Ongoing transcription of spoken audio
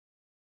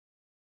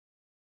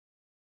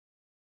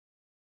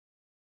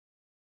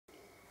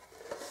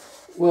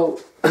Well,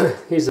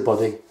 here's the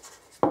body,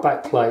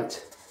 back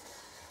plate,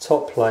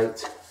 top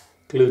plate,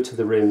 glued to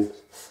the rim,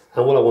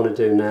 and what I want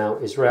to do now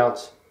is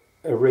route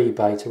a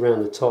rebate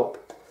around the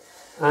top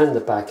and the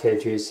back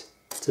edges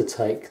to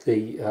take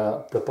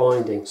the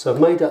binding. So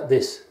I've made up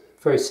this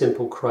very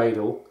simple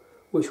cradle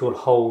which will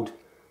hold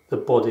the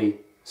body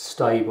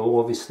stable.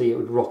 Obviously it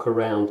would rock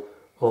around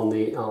on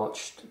the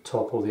arched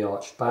top or the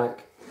arched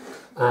back,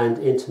 and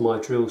into my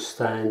drill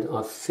stand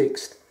I've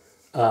fixed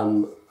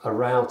a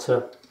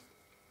router,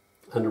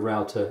 and the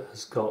router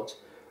has got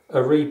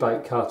a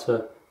rebate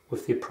cutter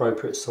with the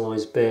appropriate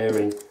size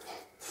bearing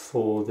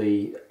for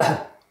the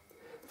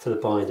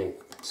binding.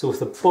 So with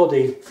the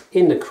body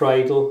in the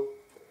cradle,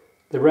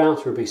 the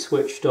router will be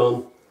switched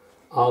on.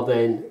 I'll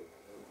then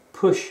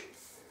push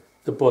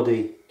the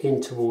body in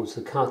towards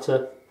the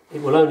cutter.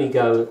 It will only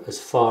go as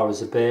far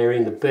as the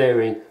bearing. The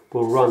bearing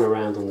will run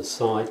around on the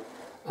side,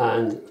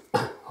 and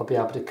I'll be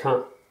able to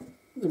cut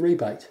the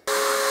rebate.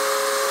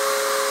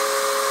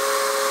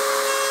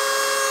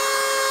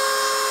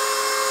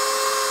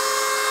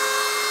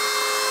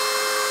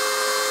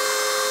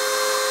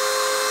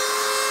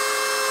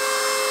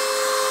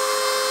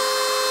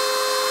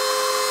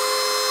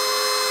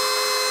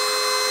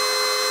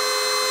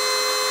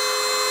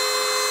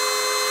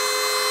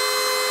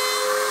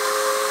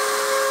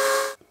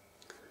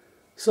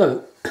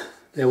 So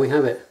there we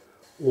have it,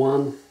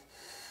 one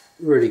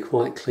really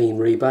quite clean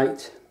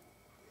rebate,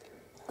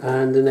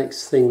 and the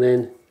next thing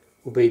then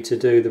will be to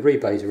do the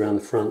rebate around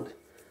the front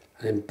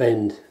and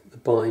bend the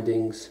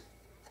bindings,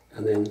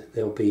 and then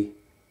they'll be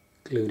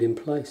glued in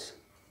place.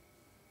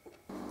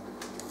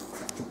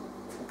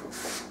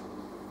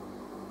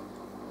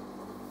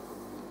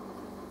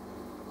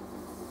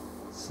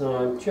 So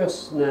I'm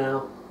just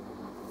now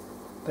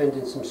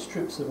bending some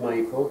strips of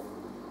maple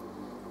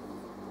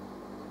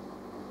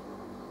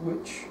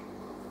which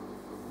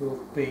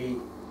will be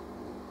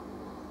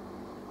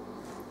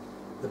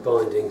the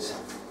bindings.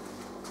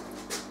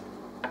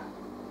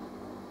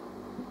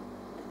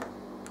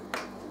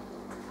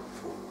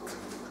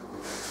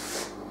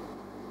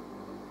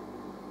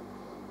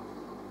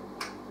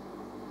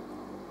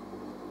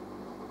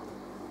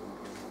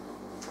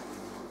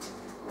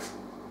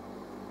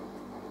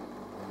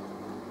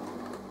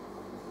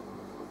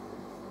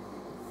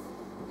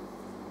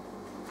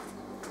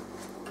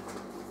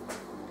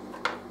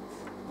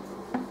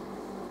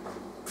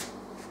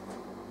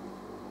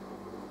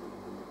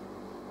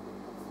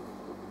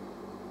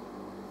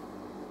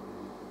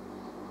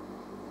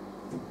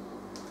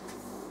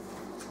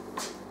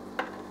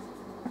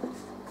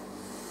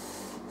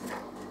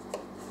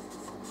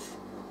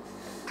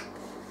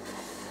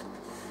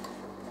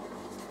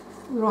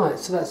 Right,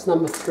 so that's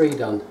number 3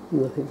 done.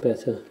 Nothing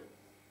better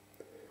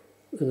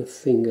than a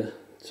finger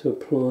to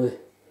apply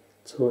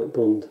tight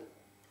bond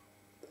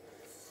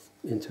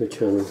into a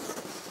channel.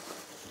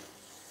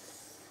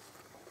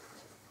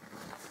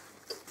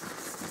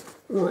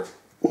 Right.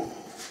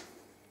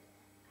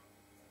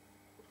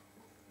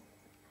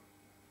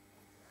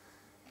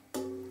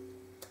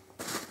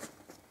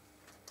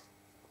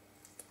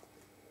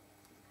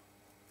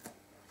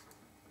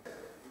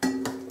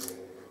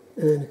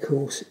 And of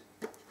course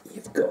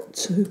you've got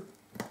to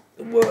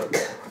work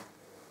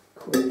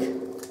quick.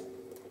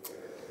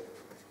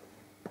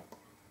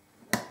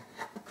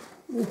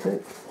 Okay.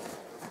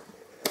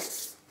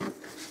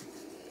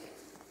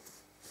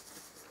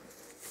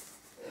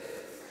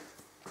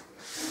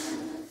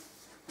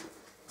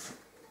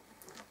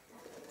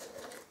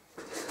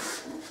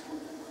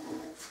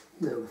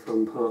 Now the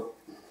fun part.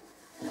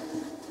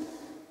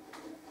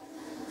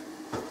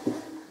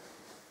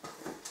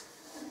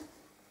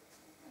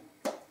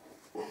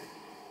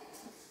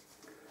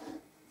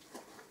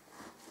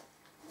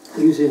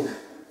 Using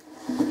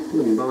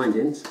wooden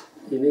bindings,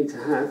 you need to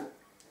have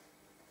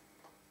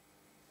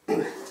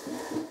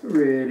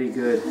really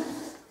good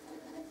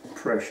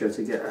pressure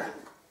to get a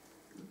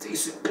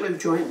decent glue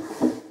joint,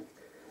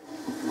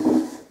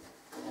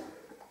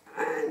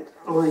 and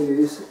I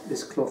use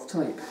this cloth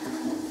tape,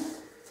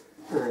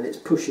 and it's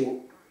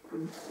pushing,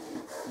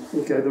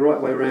 you go the right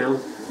way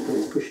round, and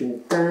it's pushing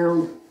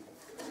down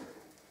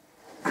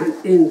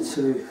and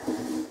into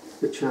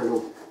the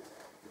channel.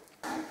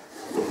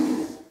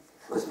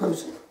 I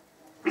suppose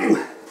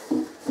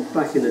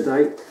back in the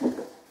day,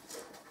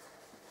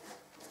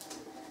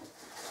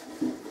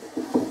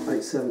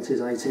 late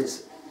 70s,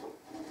 80s,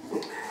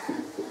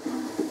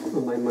 I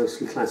made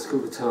mostly classical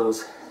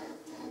guitars,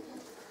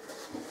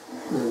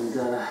 and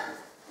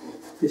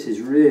this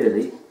is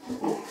really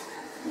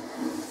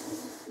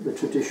the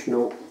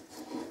traditional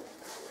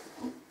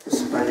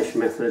Spanish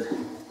method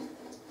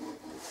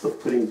of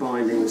putting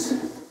bindings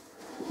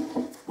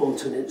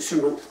onto an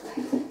instrument.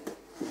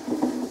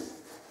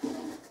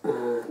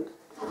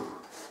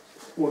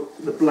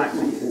 What the black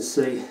that you can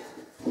see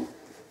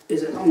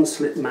is an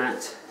on-slip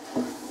mat,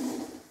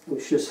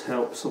 which just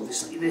helps,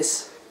 obviously,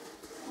 this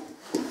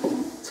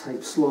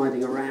tape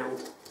sliding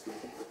around,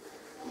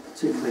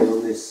 particularly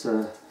on this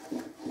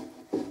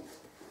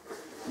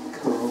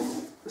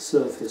carved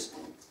surface.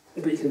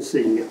 But you can see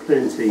you can get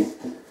plenty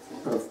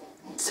of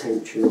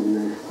tension on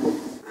there.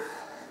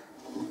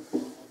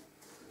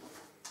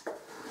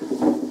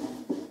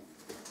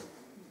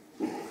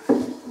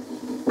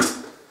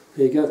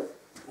 There you go.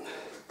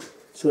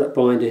 So that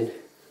binding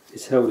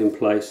is held in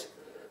place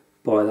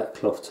by that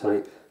cloth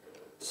tape.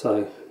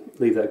 So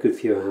leave that a good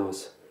few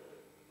hours.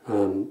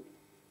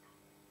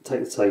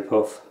 Take the tape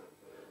off,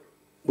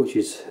 which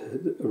is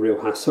a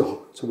real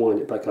hassle to wind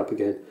it back up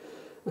again,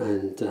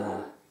 and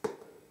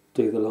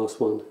do the last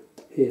one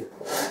here.